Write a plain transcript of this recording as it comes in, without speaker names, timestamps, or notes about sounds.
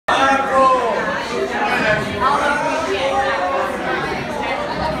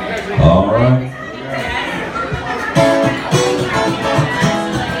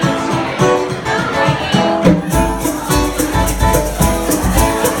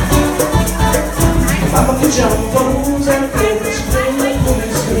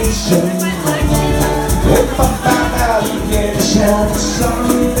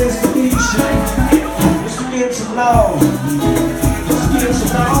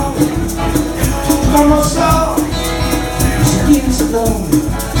One more song, she gets alone.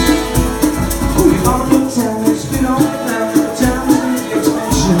 We're on the town, it's been on around the town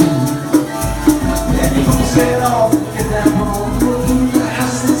expansion. And you gonna set off, get that home, put the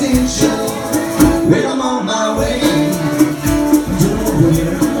house in tension. Well, I'm on my way.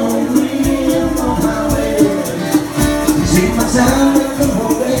 I'm on my way. Take my time and come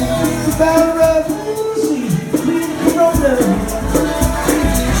away. About a rough see, we can roll down.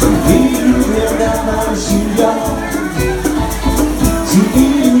 We're down by the studio.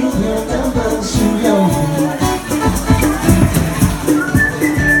 We're down by the studio.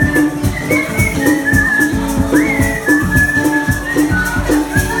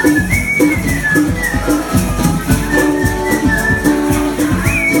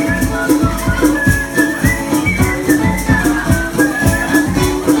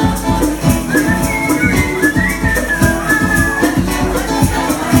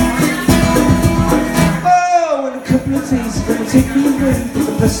 Take me away to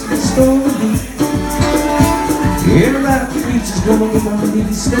the best of the story. Everybody preaches gonna get on the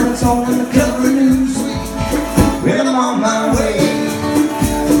news. It's all in the cover news. Well, I'm on my way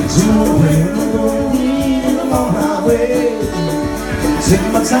to where I'm going. I'm on my way. Take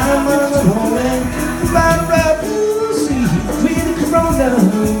my time on the home. About right, we'll see. Clear the corona.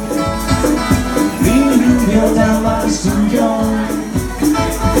 Me and you down by the studio.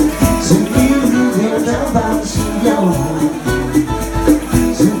 So me and you down by the studio.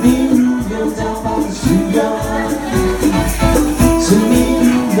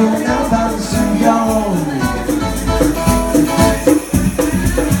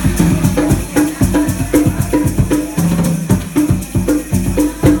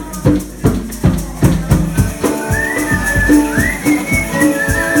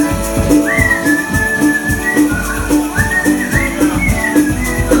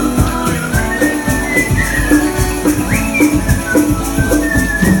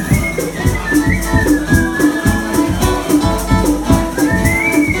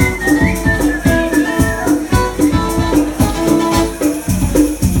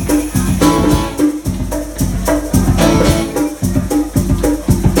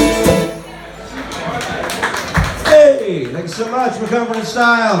 Thanks so much for coming in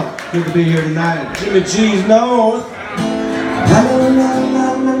style. Good to be here tonight. Jimmy G's North.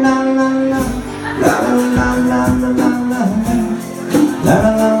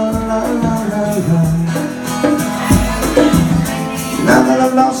 Now that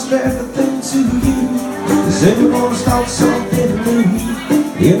I've lost everything to you, does everyone start something new?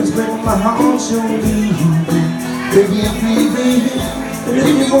 Yeah, it's breaking my heart, so leave. Baby, I'm leaving, and if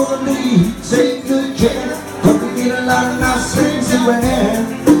you wanna leave, take good care. Hope you get a lot of nice things to wear.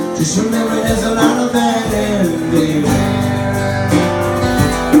 Just remember there's a lot of that everywhere.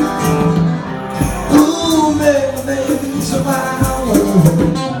 Ooh, baby, baby, it's a wild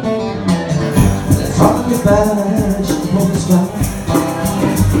world. Let's talk about just the moment stop.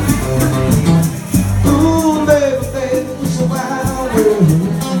 Ooh, baby, baby, it's a wild world.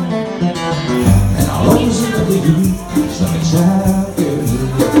 And I'll always remember you, just like a child girl.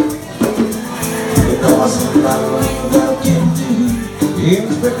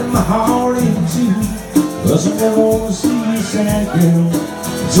 It's breaking my heart in two, 'cause I never wanna see you sad, girl.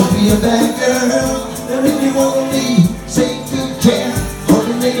 Don't be a bad girl, and if you wanna leave, take good care. Hope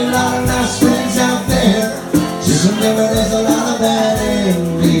you make a lot of nice friends out there. Just remember there's a lot of that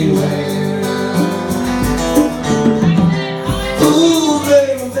everywhere. Ooh,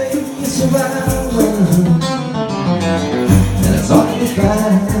 baby, baby, it's a wild world. And it's all you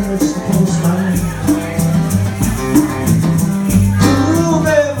got, it's the postman.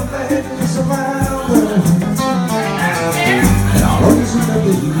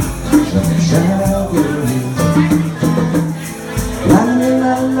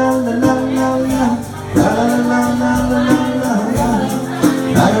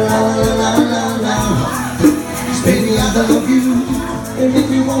 Baby, I love you, and if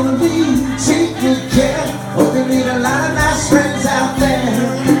you wanna leave, take good care. Hope you meet a lot of nice friends out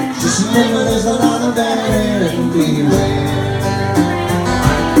there. Just remember there's a lot of that everywhere.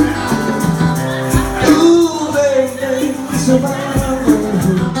 Ooh, baby, it's a wild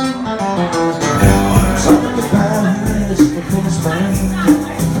world. Something about it's the postman.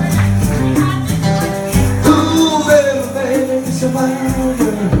 Ooh, baby, it's a wild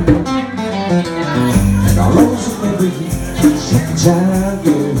world. And I'll always remember you, just like a child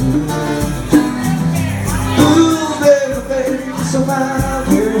girl. Ooh, baby, it's a wild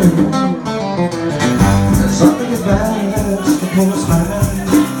world. There's something about it's the postman.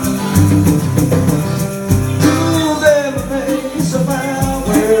 Ooh, baby, it's a wild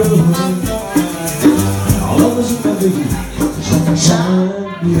world.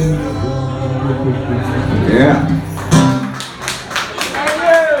 Yeah.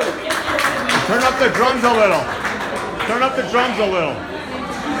 Turn up the drums a little. Turn up the drums a little.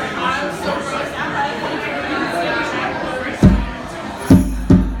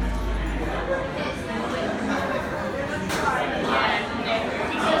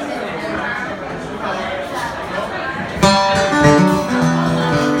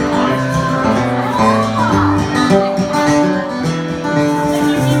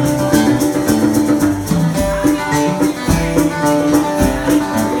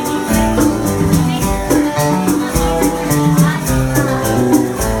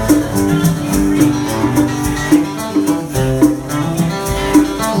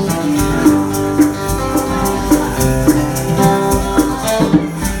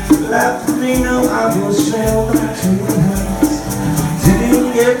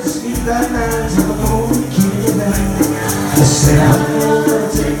 That night, so I'm gonna keep it back. I said I'm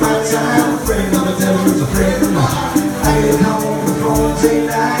gonna take my time, afraid of the devil's afraid of me. I get home before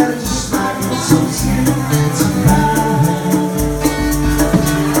daylight, I just might get some sleep tonight.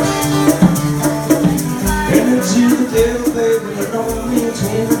 And into the devil, baby, I know me in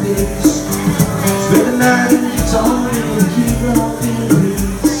 20 days. Spend the night in the town, and keep it on in the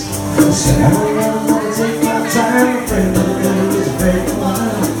breeze. I said I'm gonna take my time, afraid of the devil's afraid of me.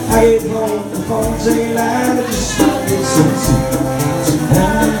 I get home before daylight, I just might get some sleep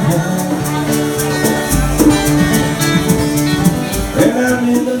tonight. And I'm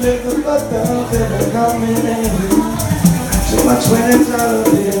in the liquor, but the devil coming in. So my $20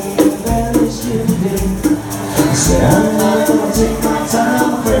 bill vanished in the day. I said I'm not gonna take my time,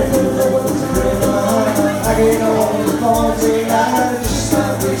 afraid the devil's afraid of mine. I get home before daylight, I just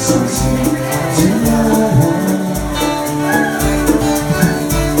might get some sleep tonight.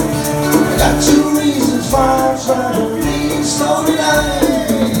 Two reasons why I try to leave slowly down.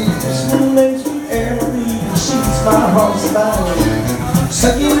 This one makes me angry, she's my heart's alive.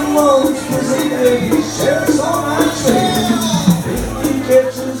 Second one's busy day, sheriff's on my trail. If he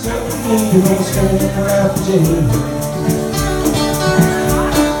catches up with me, you won't spend a night in jail.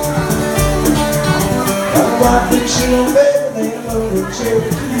 Got a white fictional baby named Mother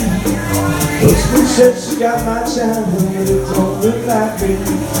Cherokee. Those food said she got my child, but it don't look like me.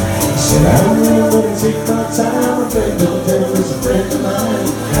 Said I'm gonna take my time, afraid the devil's a friend of mine.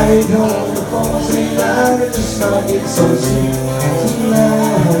 I ain't home before daylight, I just might get some sleep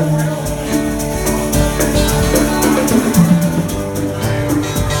tonight.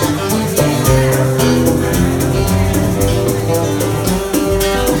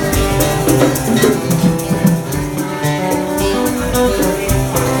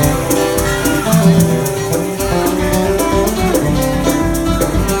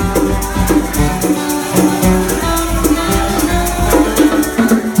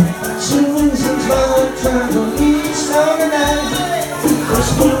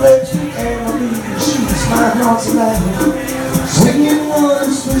 Swinging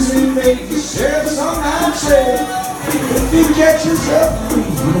one, squeezing baby, sheriff's on my trail. If he catches up with me,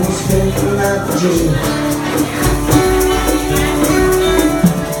 you won't spend the night in jail.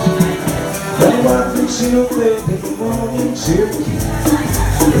 That white fictional baby, the one in Cherokee.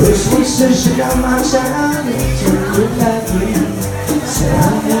 This one says she got my child, and it don't look like me. Said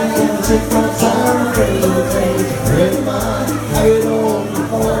I'm not gonna take my time, afraid of the things afraid of mine. I get home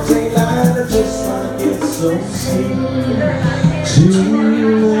before daylight, I just might get so sleep tonight.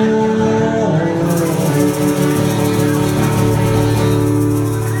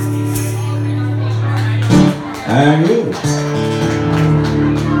 And you.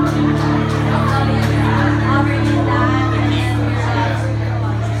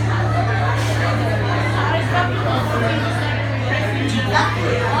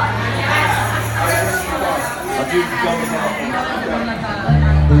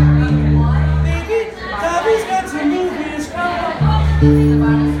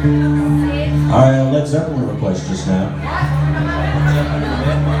 Alright, Led Zeppelin request just now.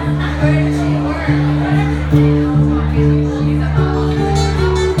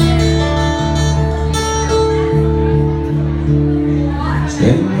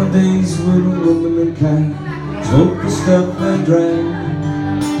 Spend my days with a woman and kind, smoke the stuff and drink.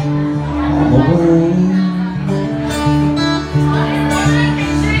 I'm away.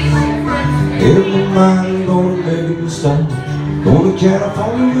 Every mind gonna make me stop. Going to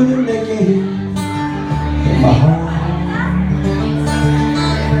California with a naked in my heart.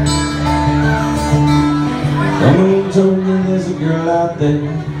 Someone told me there's a girl out there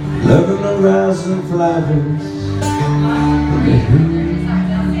loving the rising flowers.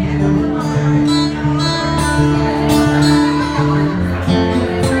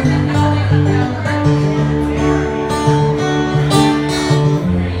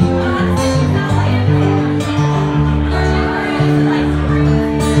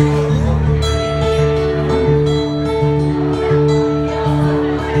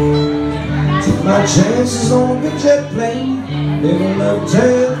 Chances on the jet plane, they don't never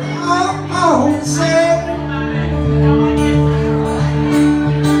tell all the same.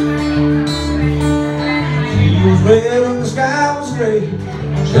 He was red and the sky was gray.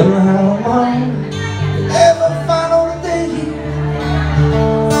 Tell me how long you ever find on a day.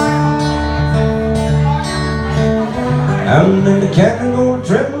 Out in the cabin gonna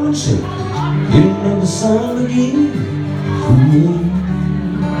tremble and shake, getting another song again. Ooh.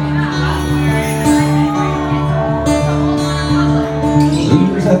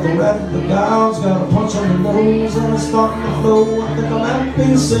 At the rat, the gals got a punch on the nose and it's starting to flow. I think I'm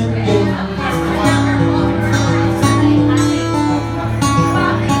happy sinking.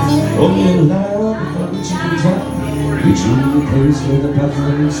 Oh, yeah, loud, the fucking chicken's out. Reaching the place where the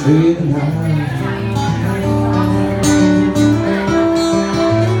pathway's straight and high.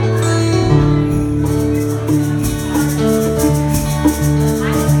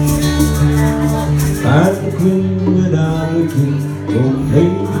 Find the queen without the king. Don't play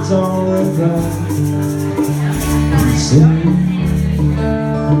guitar and cry and sing.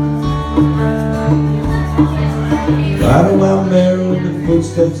 Ride around there with the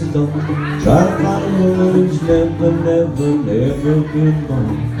footsteps of dawn. Try to find a woman who's never, never, never been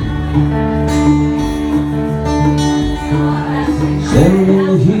born. Standing in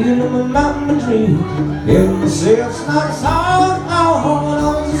the heel of my mountain dream, giving myself not hard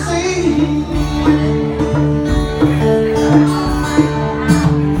on the sea.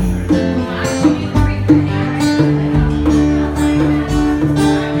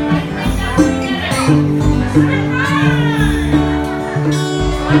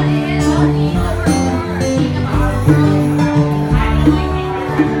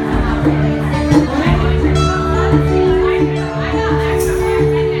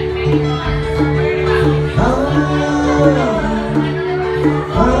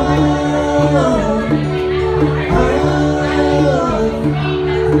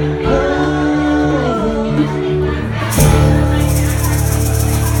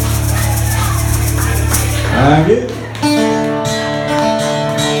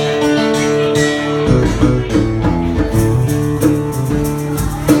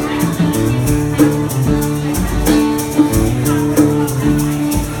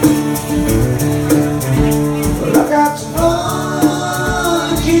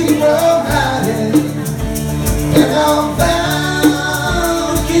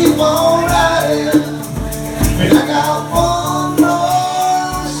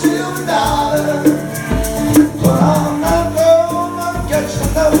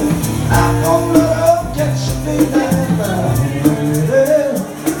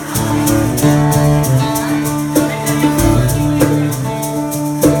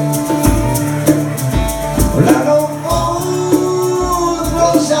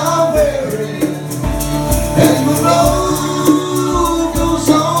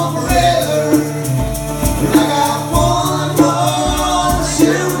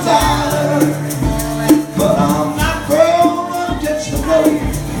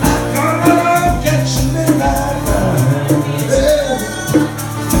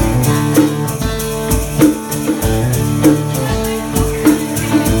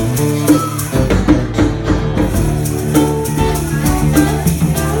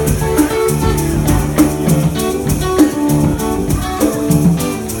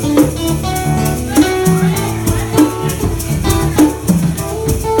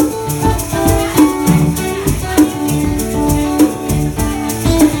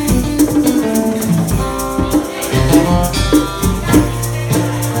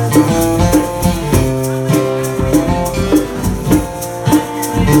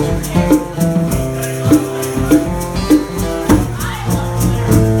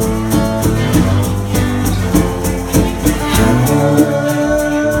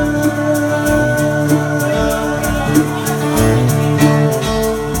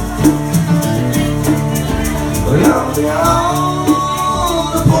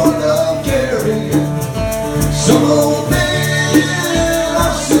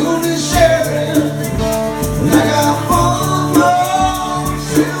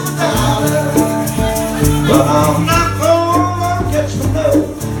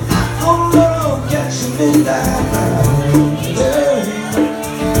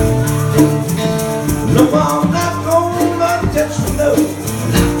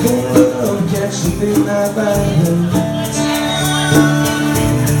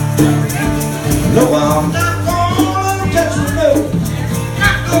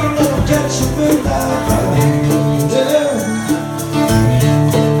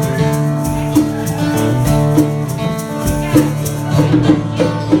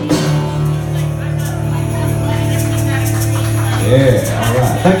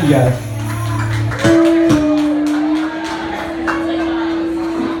 Thank you, guys.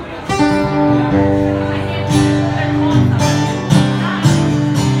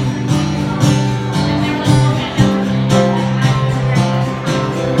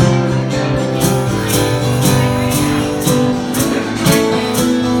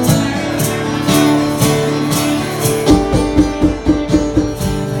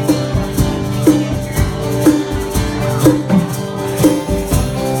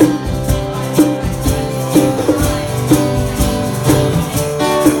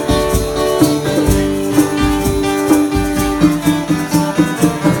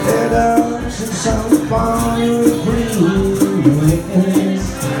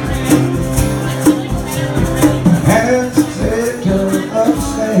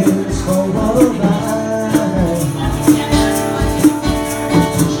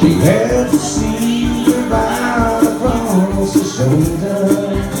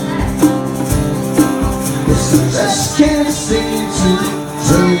 Just can't seem to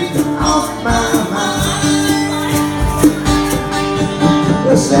take it off my mind.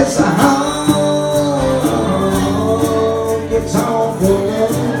 Yes, that's a honky-tonk girl.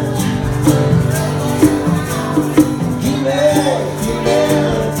 Give me the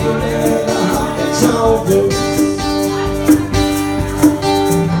honky-tonk girl.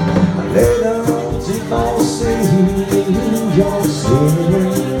 Later, T0 City, New York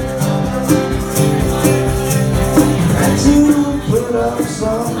City. To put up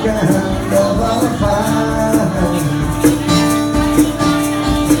some kind of a fight.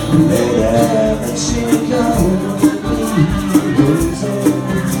 Later, she come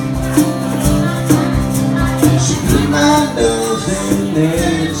she blew my nose and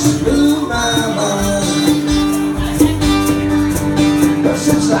then she blew my mind. But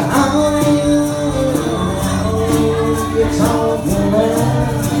since the honky-tonk girl,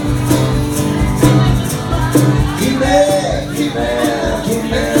 give me the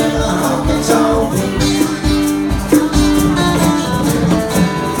honky-tonk.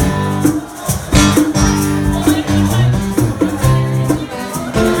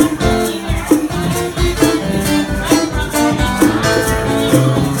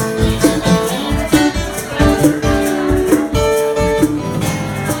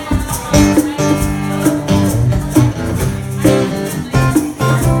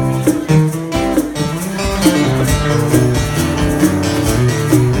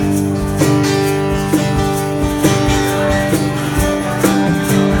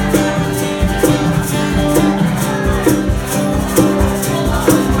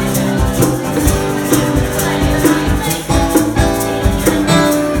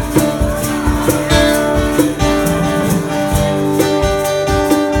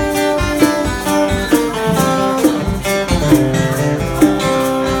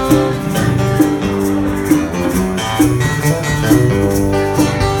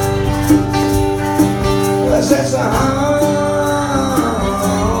 That's a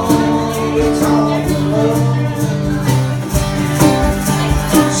honky-tonk girl.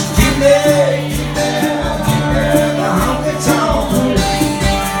 So give me the honky-tonk girl.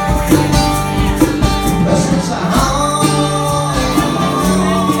 That's a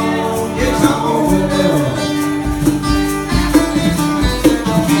honky-tonk girl.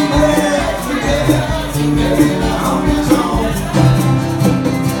 Give me the honky-tonk.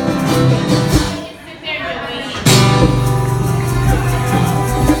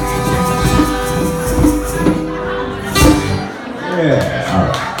 Yeah, all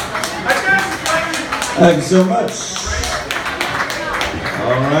right. Thank you so much.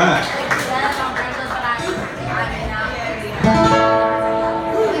 All right.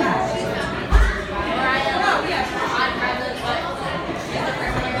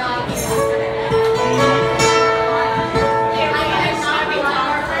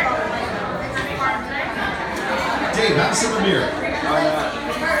 Dave, have some of beer.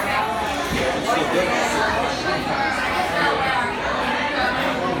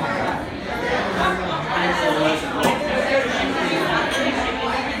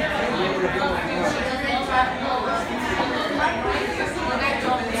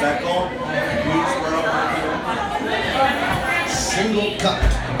 Is that called? Single cut.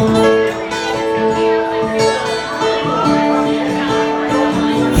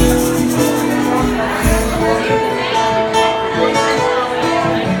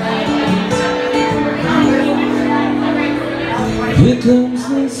 Here comes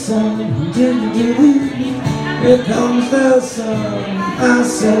the sun, here comes the sun. I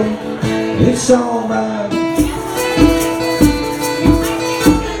say it's alright.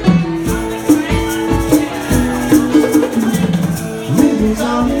 It's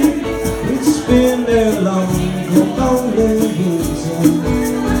alright.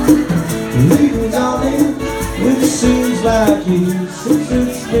 Little darling, it seems like years since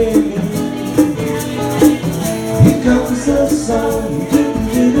it's been. Here comes the sun,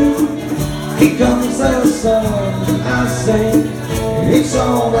 here comes the sun. I say it's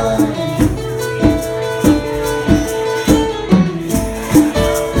alright.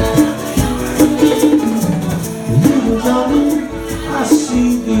 Little darling, I see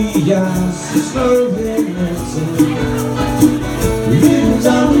the eyes, it's loving and little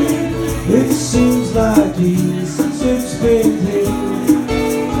darling, it seems like years since it's been here.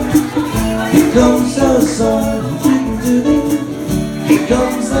 Here comes the sun, here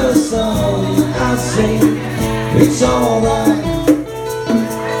comes the sun. I say it's alright.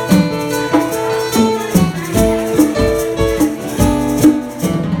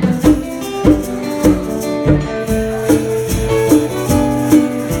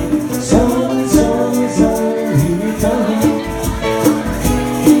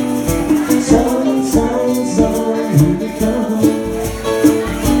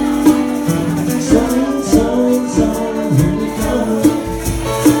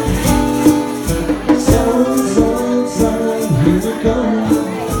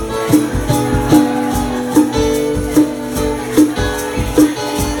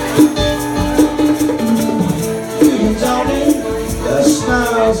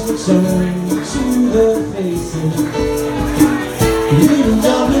 Return to the faces. Little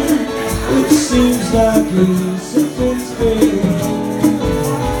darling, it seems like years since it's been.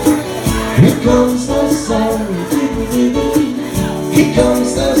 Here comes the sun, here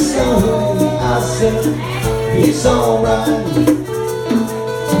comes the sun. I said it's alright.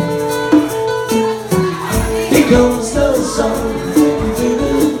 Here comes the sun,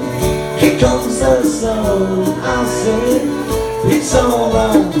 here comes the sun. I said it's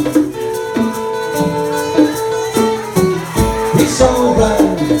alright. It's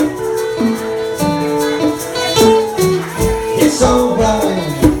alright. It's alright.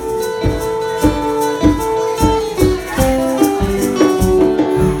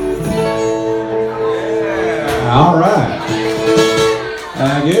 All right.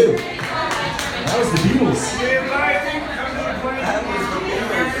 Thank you. That was the Beatles.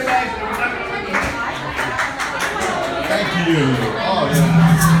 Thank you. Oh, yeah.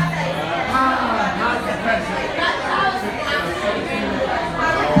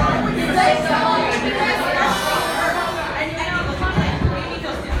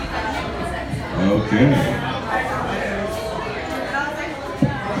 Okay.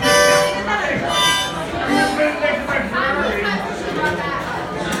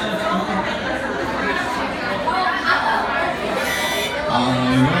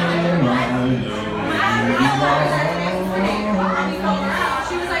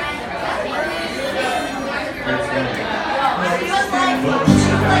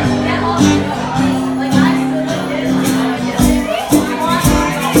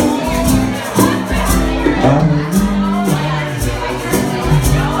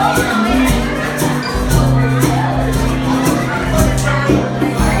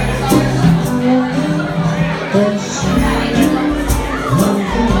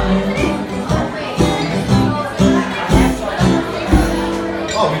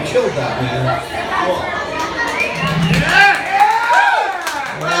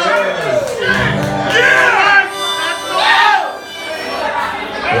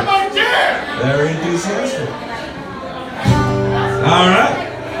 Very enthusiastic. All right.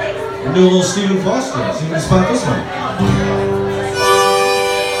 We'll do a little Stephen Foster. See if we can spot this one.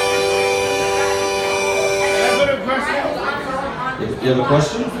 You have a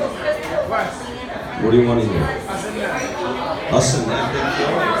question? What do you want to hear? Us and that big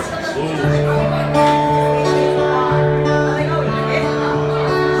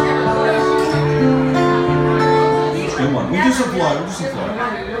good one. We'll do some Florida. We'll do some Florida.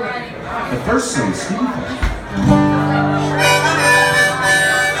 The first song, Stephen Foster.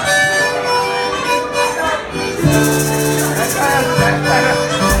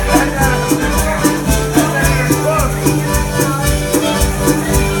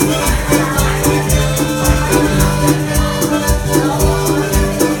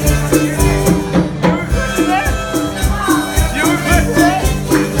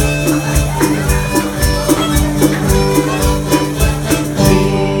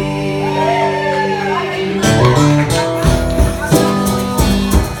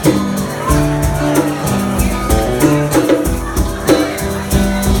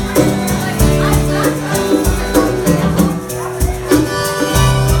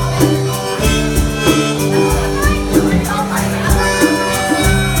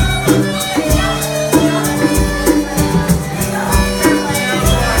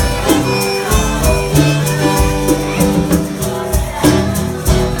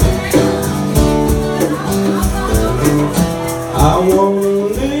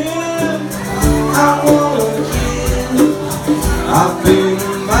 I've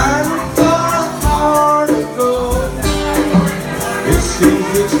been mining for a heart of gold. It seems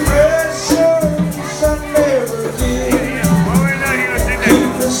it's precious, I never did.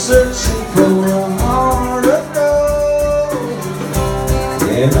 Keep me searching for a heart of gold,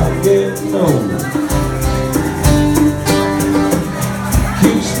 and I'm getting old.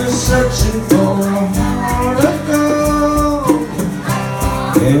 Keeps me searching for a heart of gold,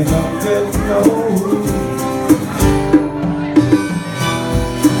 and I'm getting old.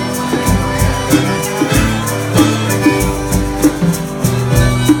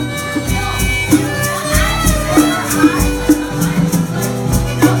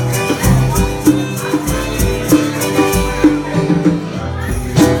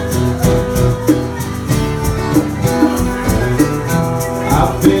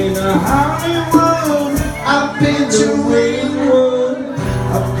 I've been to Hollywood, I've been to Wynwood,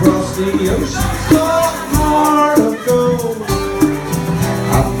 I've crossed the ocean for a heart of gold.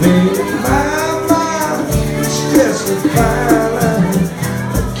 I've made my mind, it's just a fine line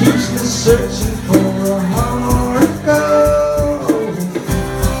that keeps me searching for a heart of gold,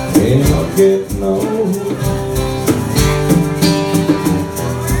 and I'm getting old.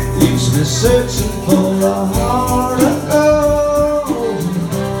 Keeps me searching for a heart of gold,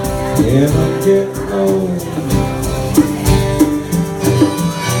 and I'm getting old.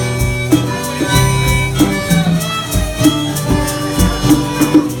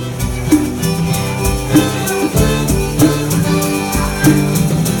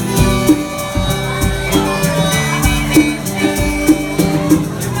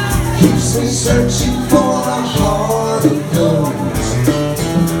 Keeps me searching for a heart of gold.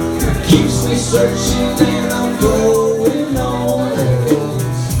 Keeps me searching and I'm growing old.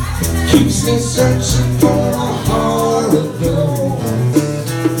 Keeps me searching for a heart of gold.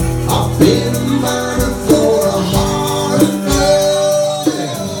 I've been mining for a heart of gold.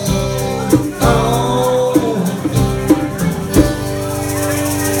 Oh.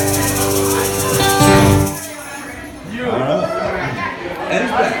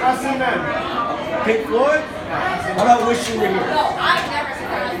 Eddie's back. Pink Floyd? How about Wish You Were Here? I've never seen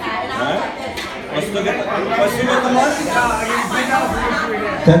her like that. Alright. Let's look at the money.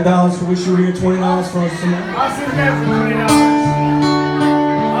 $10 for Wish You Were Here, $20 for Susanna. I'll sing that for $20.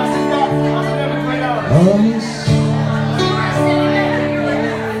 I'll sing that for $20.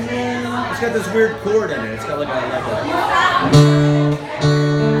 It's got this weird chord in it. It's got like a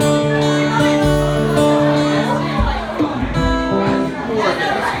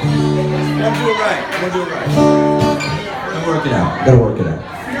We'll do it right. We'll do it right. Gotta work it out. Gotta work it out.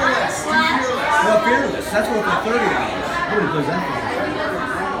 Well, Fearless. That's worth like $30. Who does that for?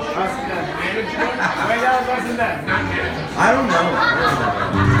 I don't know.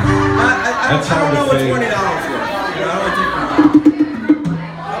 I don't know what $20 worth. You know, I don't take them.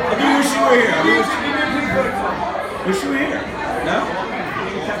 I mean, wish you were here. Wish you were here. No?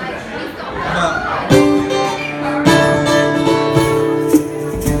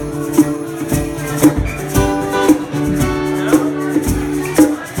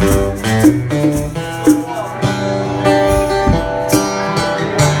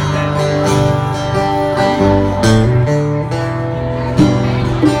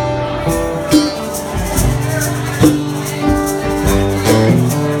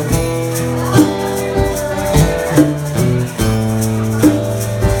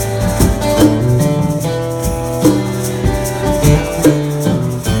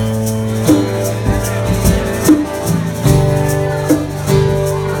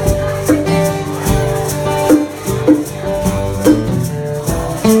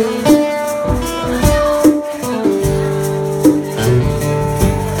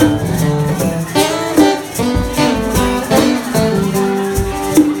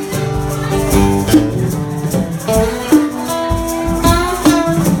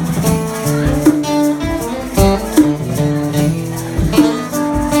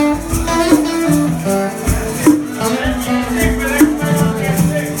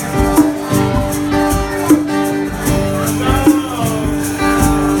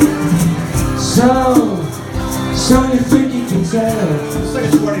 So you think you can tell? It's like a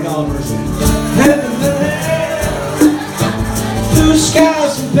 $20 version. Heaven and hell, blue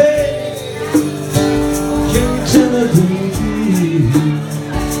skies and bay. Can you tell me, baby,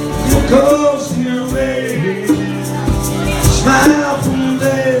 what goes your way? Smile from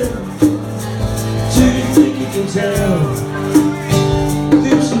there. Do you think you can tell?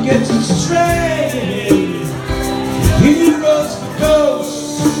 Things will get too straight. Heroes for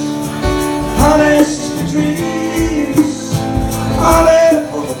ghosts, honest for dreams, all there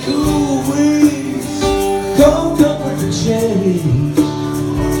for the cool breeze. Don't come with the change.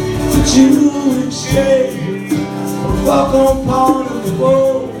 you and shade, walk on part of the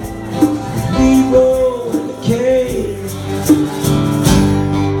road, we roll the cave.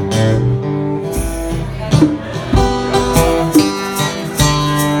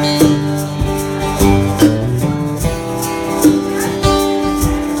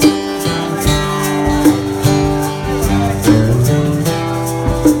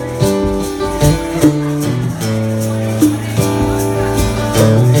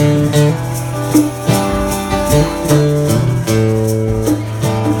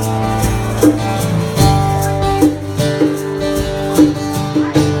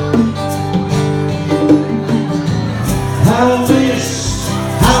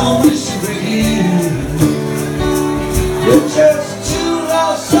 I wish you were here. You're just two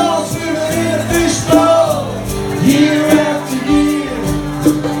lost souls swimming in a fishbowl, year after year,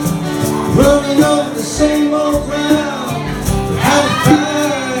 running over the same old ground. How to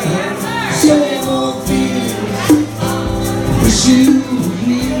find same old fears. Wish you were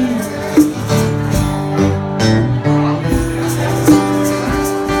here.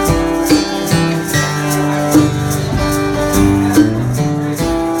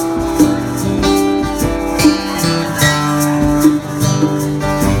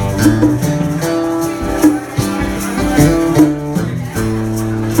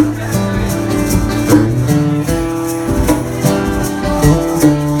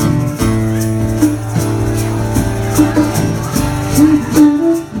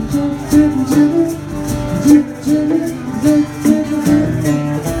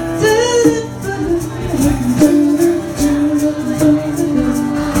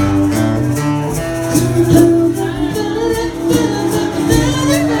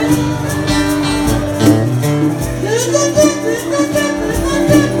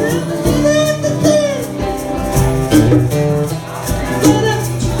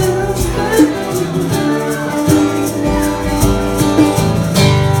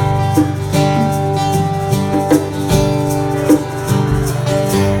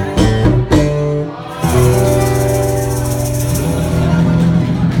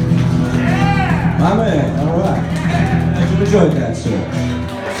 My man, all right. I enjoyed that, sir.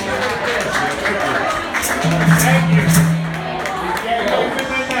 Thank you.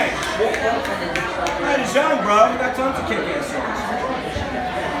 That is young, bro. You got tons of kick-ass songs.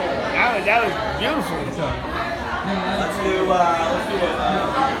 That was beautiful. Let's do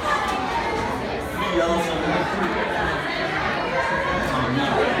yellow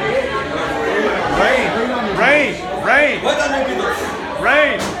Rain. What are you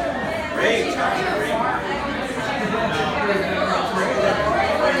Rain.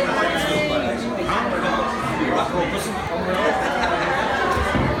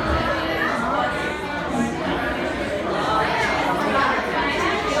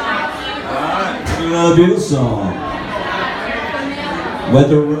 Another Beatles song.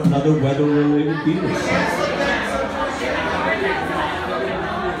 Another weather-related Beatles song.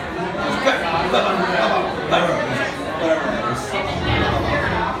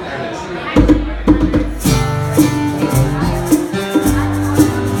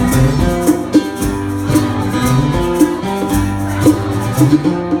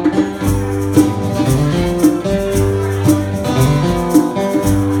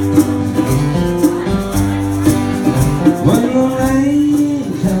 When the rain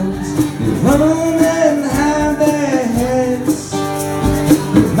comes, they run and hide their heads.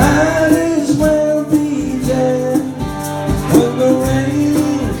 They might as well be dead. When the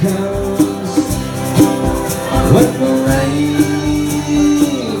rain comes, when the rain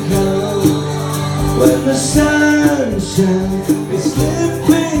comes, when the sun shines, they slip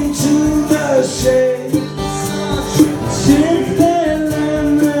into the shade. Sip their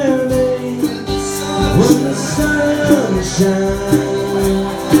lemonade when the sun shines,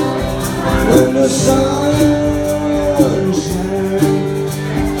 when the sun shines.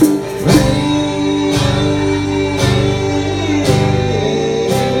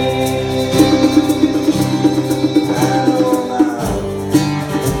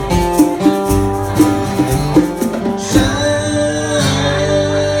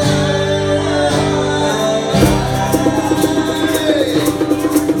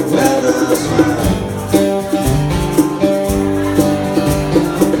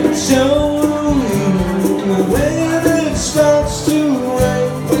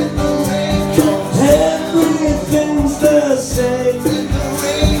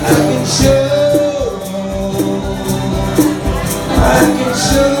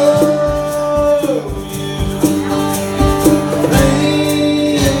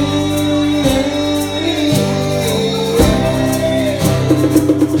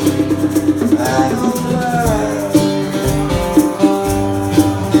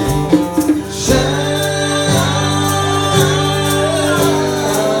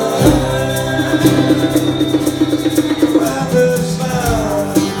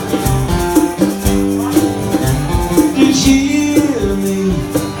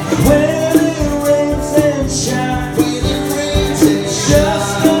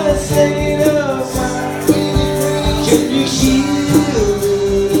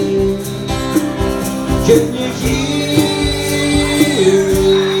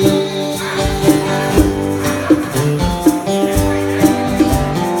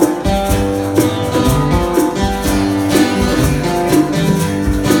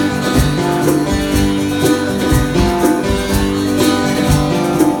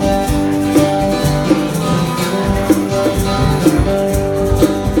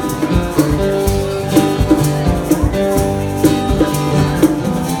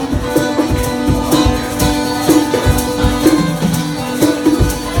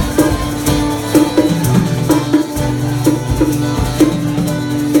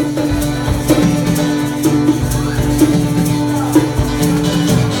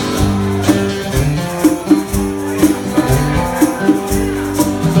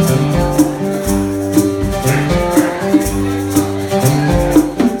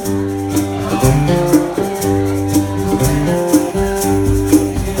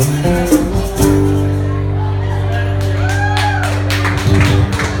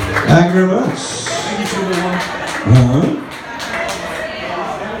 Thank you very much. Thank you, Julio.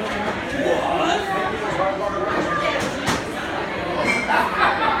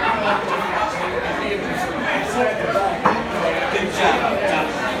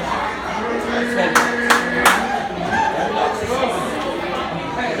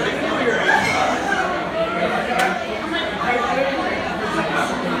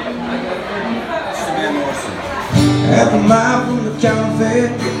 Half a mile from the county fair,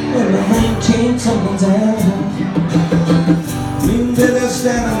 and the rain came tumbling down. Me and Billy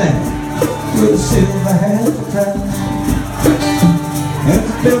standing there with a silver hat for crown, and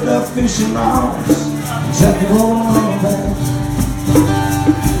to build up fishing rods, Jackie rolling on the back.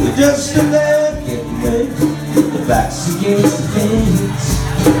 We just stood there getting ready, the backs against the fence.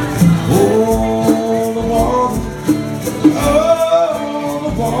 Oh, the water, oh,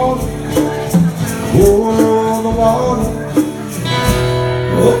 the water, oh, the water,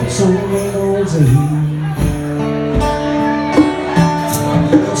 oh, so many old days.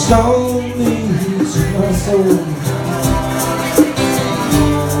 It's lonely to my soul.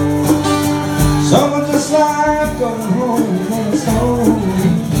 Someone just like going home when it's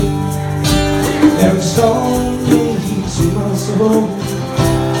lonely. Yeah, it's lonely to my soul.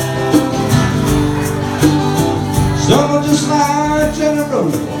 Someone just like Jenna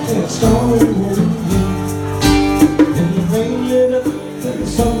Road, it's lonely.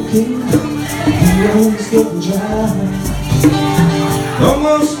 You always get the drive.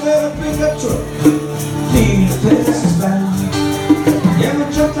 Almost let a pickup truck leave the places back. Yeah, we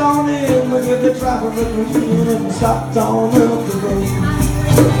jumped on in, we gave the driver a green, and we stopped on up the road.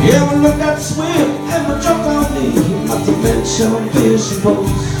 Yeah, we looked at the swim, and we jumped on in, not to mention fishing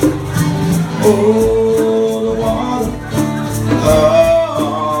boats. Oh, the water, oh,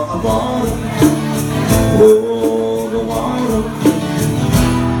 the water, oh, the water.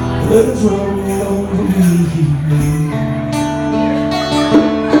 Let it roll over me,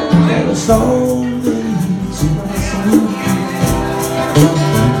 and it's lonely to my soul.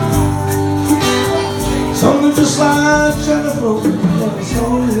 Something just like Jennifer, and it's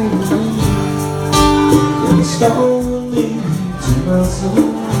lonely, and it's lonely to my soul.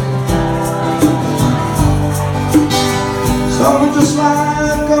 Something just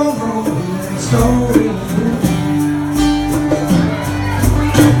like gold, and it's lonely.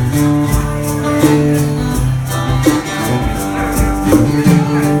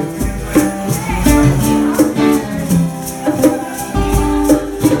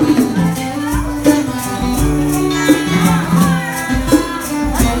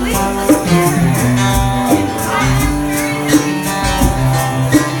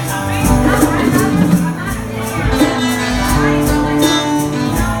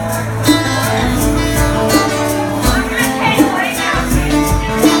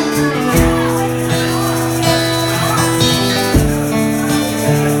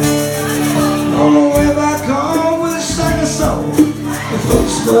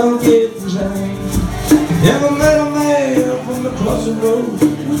 Well, getting drained. Never met a man from across the road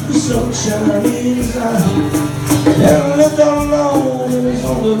with the sunshine in his eyes. Never lived all alone in his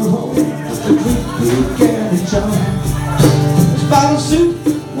own little home with the big candy jar. His bottle suit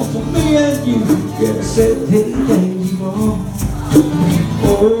was for me and you. Yeah, I said, hey, thank you, Mom.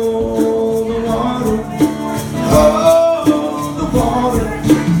 Oh, the water, oh, the water,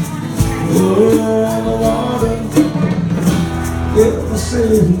 oh, the water. Yeah, I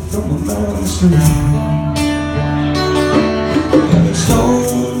said from a mountain stream, and it's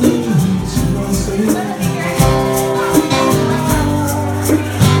lonely to my soul.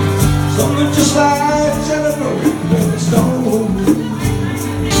 Something just like Jennifer, and it's lonely,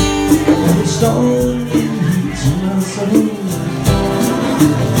 and it's lonely soul.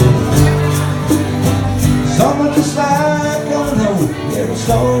 Someone just like one little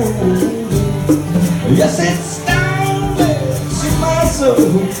stone. Yes, it's down there in my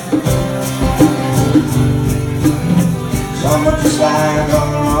soul. Someone just like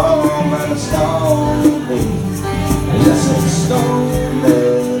one little stone. Yes, it's stone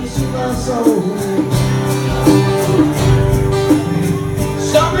there in my soul.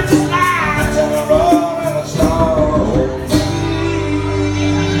 Someone just like a little stone.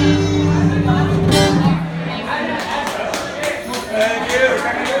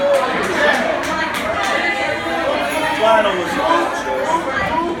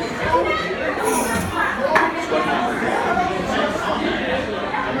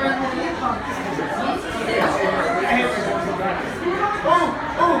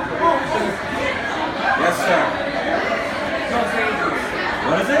 Yes, sir.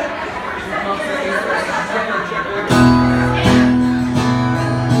 What is it?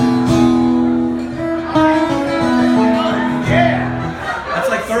 Yeah. That's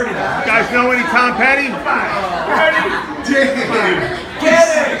like $30. You guys know any Tom Petty? Ready? Get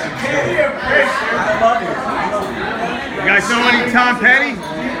it! I love it. You guys know any Tom Petty?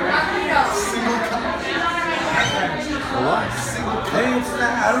 What? Hey, it's not,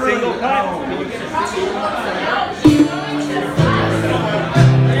 I don't really know.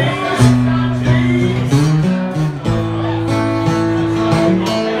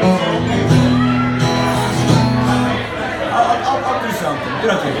 I'll do something.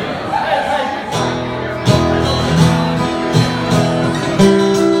 You're okay.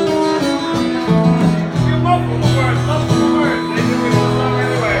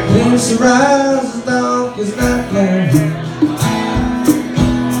 Things rise as dark as night cloud.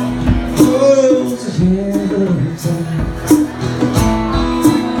 Close the head of the time.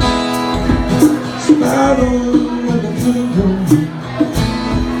 Spiral of the kingdom.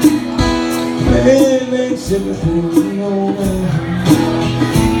 Man makes everything alright.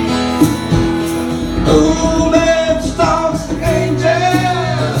 Oh, man stalks the angel.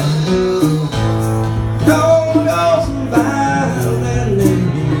 Don't go by that lady.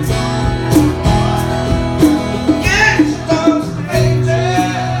 Yeah, stalks the angel.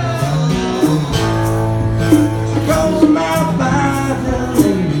 Goes by that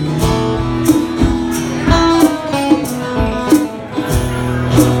lady.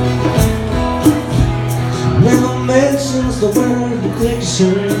 Never mentions the word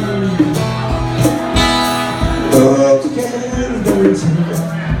addiction. Oh, can't do it.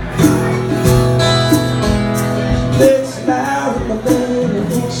 Let's loud in my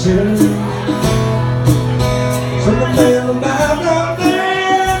benediction. From the bell of my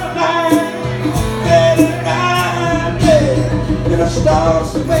and I start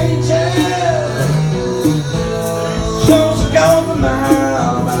to raging. Shows are gone for my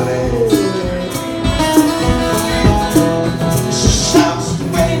body. She starts to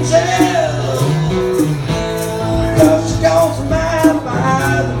raging. Cause she goes for my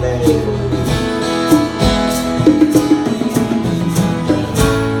body.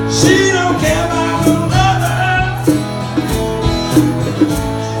 She don't care about no love.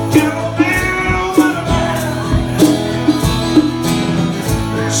 Got no man, what a man.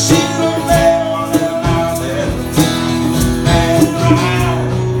 She don't care about it. And right.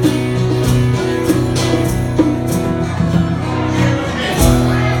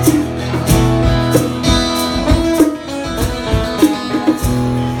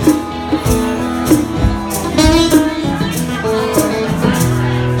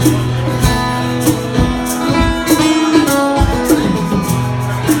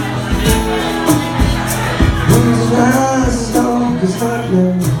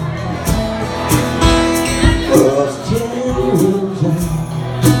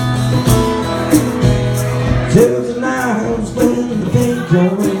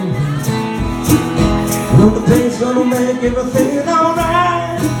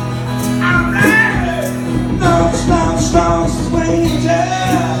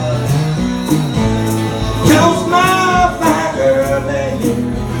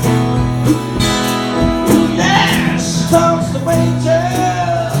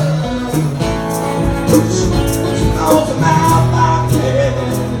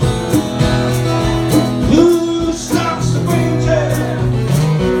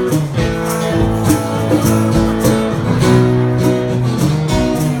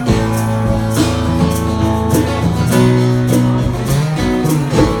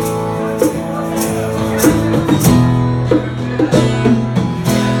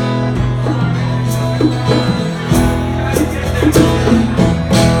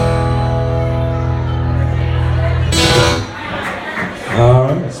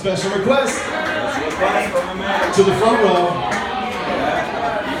 special request to the front row.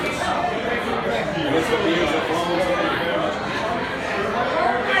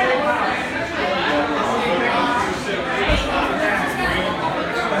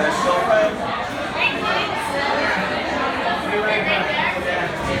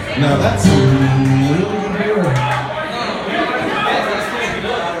 Now that's really good.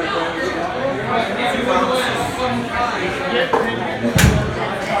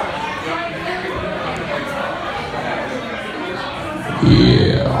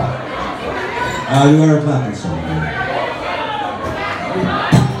 Yeah. You are a clapping song.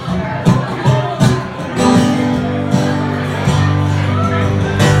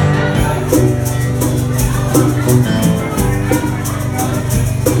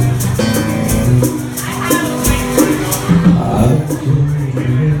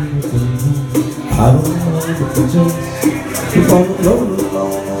 I don't know what the chance. Keep on rolling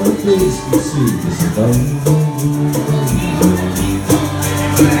along on the place to see this done.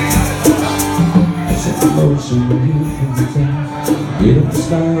 I set the motion when you can tell. Get up the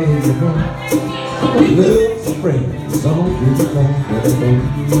style in the morning. Love's a friend, it's all good to come. But I don't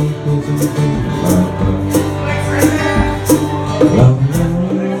need those in the thing like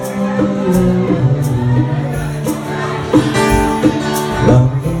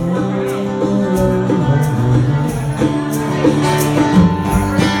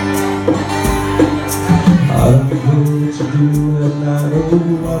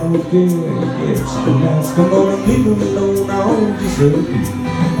come on and leave me alone, I'll just let you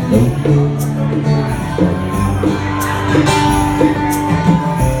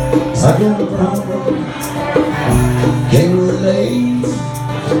I got a problem, can't relate.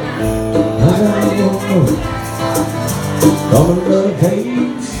 I got a woman from another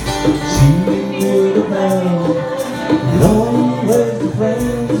page. She ain't good about no where's the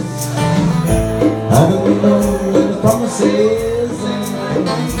friends. I don't know where the promises.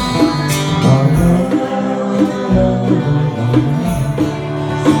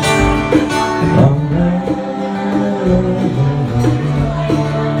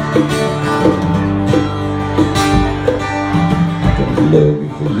 Love you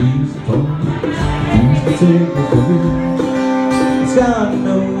for years upon years. Refuse to take me for me. It's gotta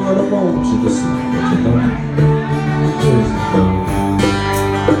know what I want you to see, but you don't.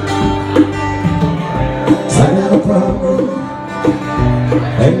 I got a problem,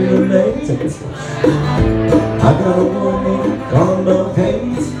 hanging a leg to this. I got a woman calling up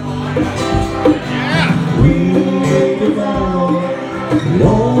Hayes. We ain't around, we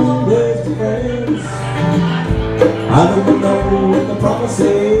always the friends. I don't know what the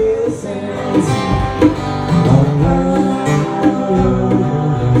promises says.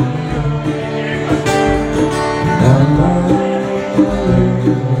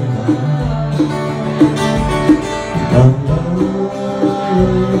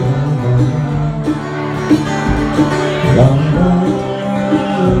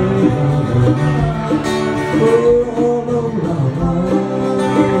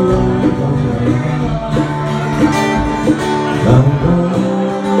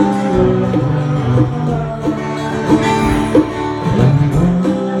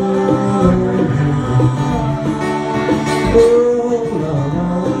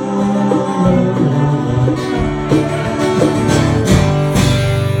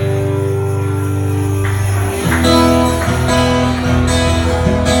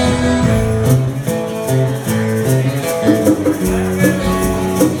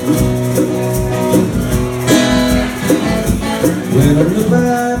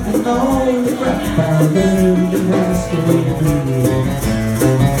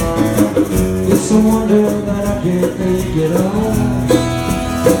 It's a wonder that I can't think it all.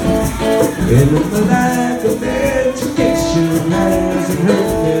 And if the lack of education hasn't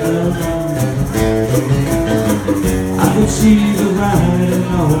hurt me enough, I can see the writing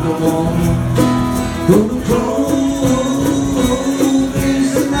on the wall. Kodachrome is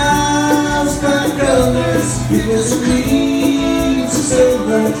the nice bright colors, giving screens of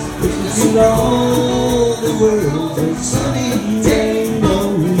silver. It can see all the world and sunny day.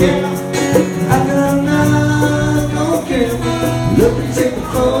 I got not no camera. Look and take a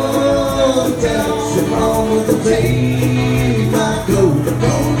photo. Sit on with the tape. I go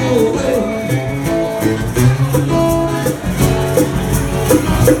away.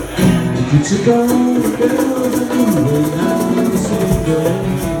 If you go, girl, then you I'm the same girl.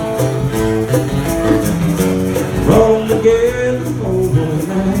 Roll together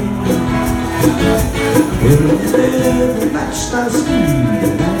overnight. It'll never match my speed.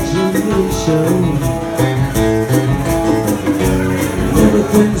 Imagination.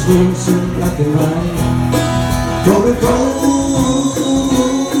 Everything's dancing black and white. Kodachrome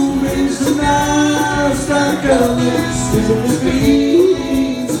brings the night sky colors. Is in the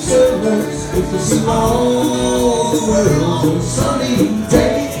streets of service. It's a small world of sunny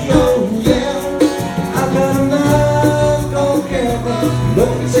day. Oh yeah, I got a love on camera. Let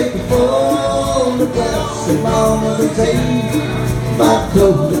me take the photographs and mama to take my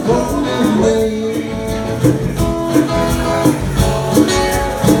Kodachrome away.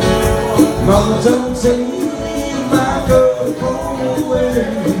 Mama don't take my Kodachrome away.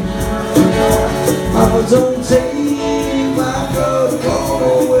 Mama don't take my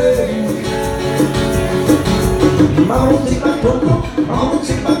Kodachrome away. Mama take my Kodachrome. Mama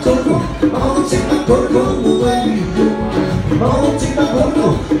take my Kodachrome. Mama take my Kodachrome away. Mama take my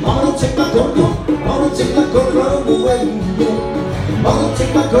Kodachrome. Mama take my Kodachrome. Mama take my Kodachrome away. Mama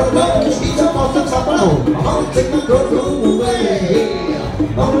take my Kodachrome. She's up off the top of home. Mama take my Kodachrome away.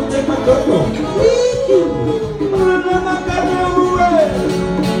 Mama take my Kodachrome. Mama take my Kodachrome away.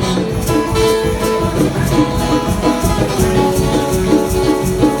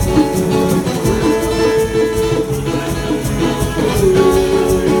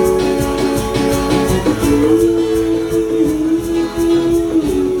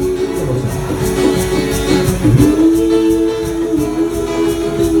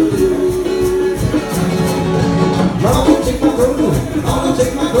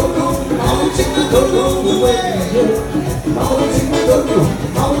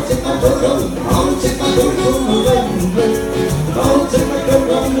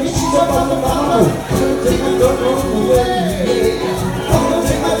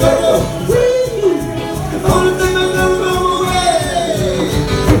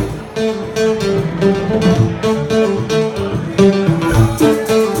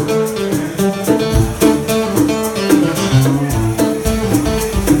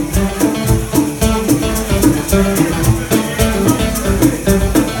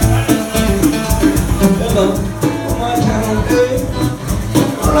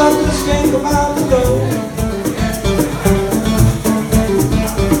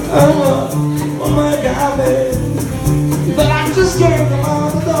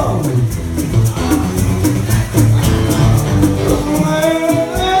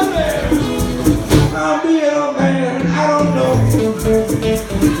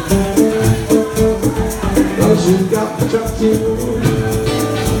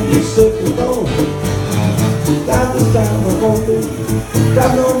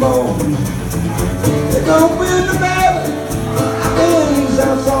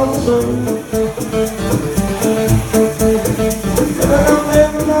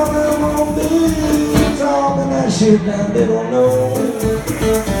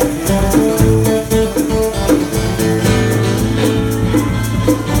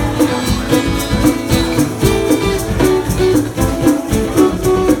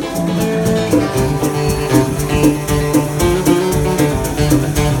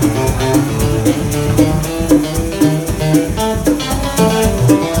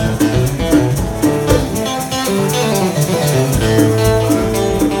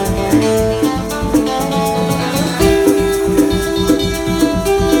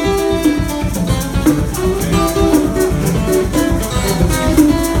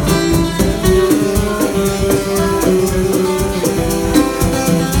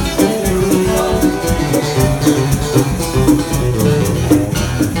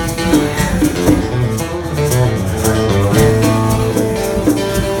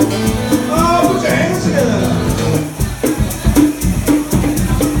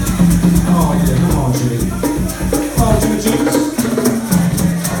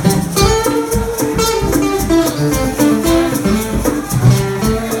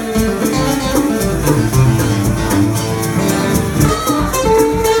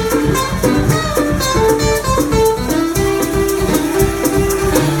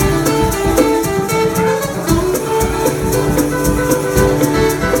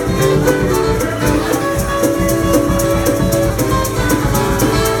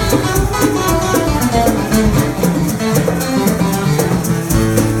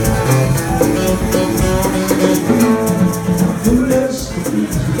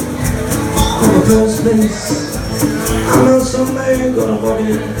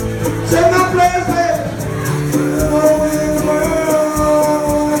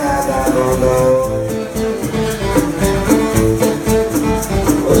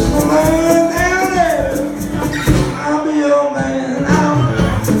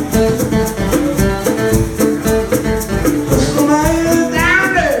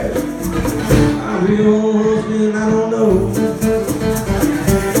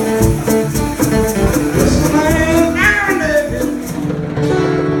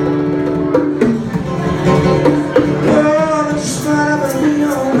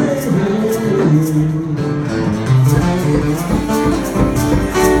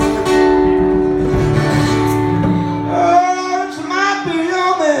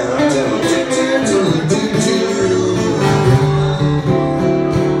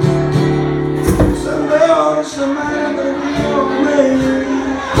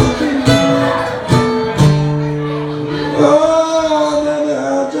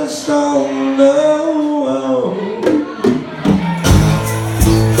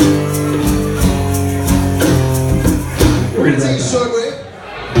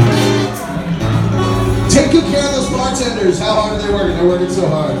 so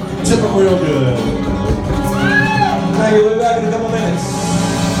hard. Tip them real good.